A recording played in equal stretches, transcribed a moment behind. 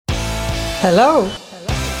Hello,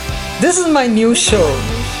 this is my new show,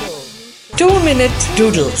 2 Minute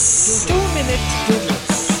Doodles. 2 Minute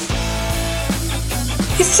Doodles.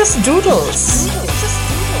 It's just doodles.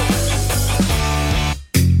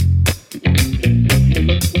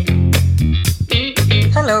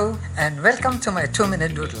 Hello and welcome to my 2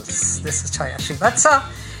 Minute Doodles. This is Chaya Srivatsa,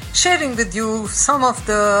 sharing with you some of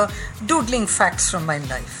the doodling facts from my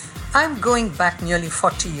life. I'm going back nearly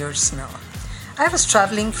 40 years now. I was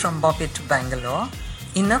traveling from Bombay to Bangalore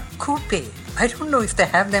in a coupe. I don't know if they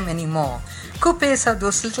have them anymore. Coupes are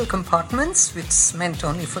those little compartments which meant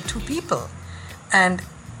only for two people. And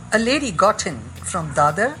a lady got in from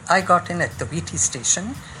Dadar. I got in at the VT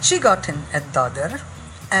station. She got in at Dadar.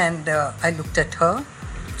 And I looked at her.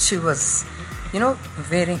 She was, she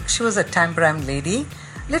was a Tambram lady,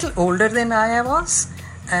 little older than I was,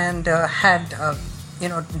 and had,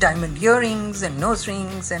 diamond earrings and nose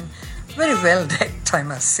rings and very well decked, I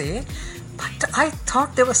must say. But I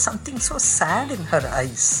thought there was something so sad in her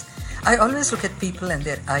eyes. I always look at people and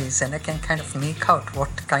their eyes and I can kind of make out what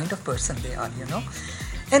kind of person they are,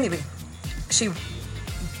 Anyway, she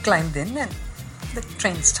climbed in and the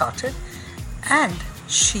train started and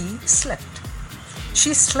she slept.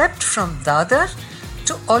 She slept from Dadar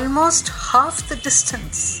to almost half the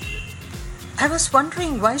distance. I was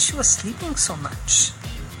wondering why she was sleeping so much.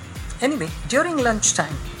 Anyway, during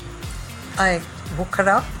lunchtime, I woke her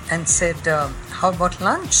up and said, how about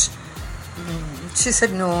lunch? She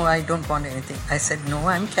said, no, I don't want anything. I said, no,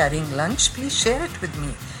 I'm carrying lunch. Please share it with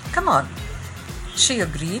me. Come on. She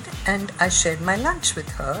agreed and I shared my lunch with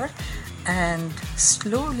her. And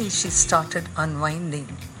slowly she started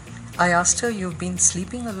unwinding. I asked her, you've been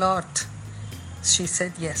sleeping a lot. She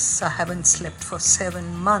said, yes, I haven't slept for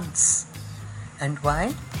 7 months. And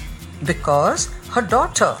why? Because her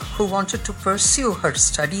daughter, who wanted to pursue her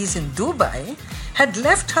studies in Dubai, had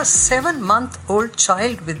left her 7-month-old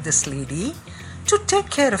child with this lady to take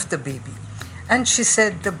care of the baby. And she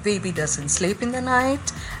said, the baby doesn't sleep in the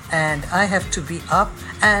night and I have to be up,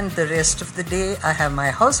 and the rest of the day I have my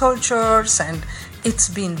household chores, and it's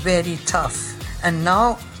been very tough. And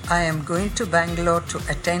now I am going to Bangalore to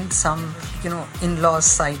attend some, in-laws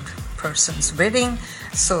side person's wedding.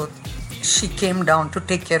 So she came down to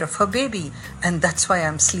take care of her baby, and that's why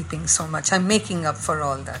I'm sleeping so much. I'm making up for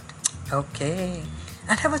all that. Okay.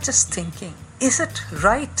 And I was just thinking, is it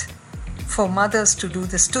right for mothers to do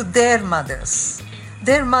this to their mothers?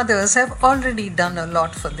 Their mothers have already done a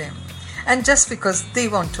lot for them. And just because they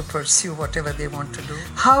want to pursue whatever they want to do,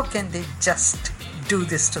 how can they just do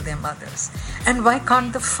this to their mothers? And why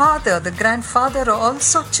can't the father, the grandfather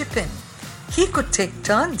also chip in? He could take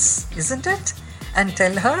turns, isn't it? And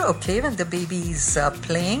tell her, okay, when the baby is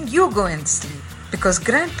playing, you go and sleep. Because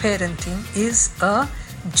grandparenting is a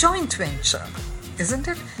joint venture, isn't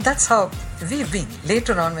it? That's how we've been.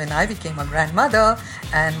 Later on, when I became a grandmother,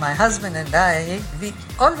 and my husband and I, we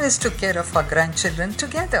always took care of our grandchildren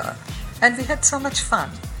together. And we had so much fun.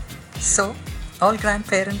 So, all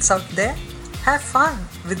grandparents out there, have fun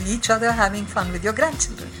with each other, having fun with your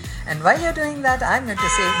grandchildren. And while you're doing that, I'm going to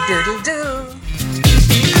say doodle-doo.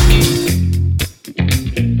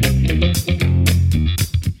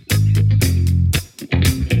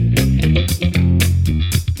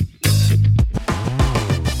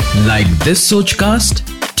 Like this Sochcast?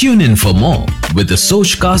 Tune in for more with the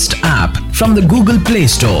Sochcast app from the Google Play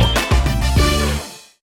Store.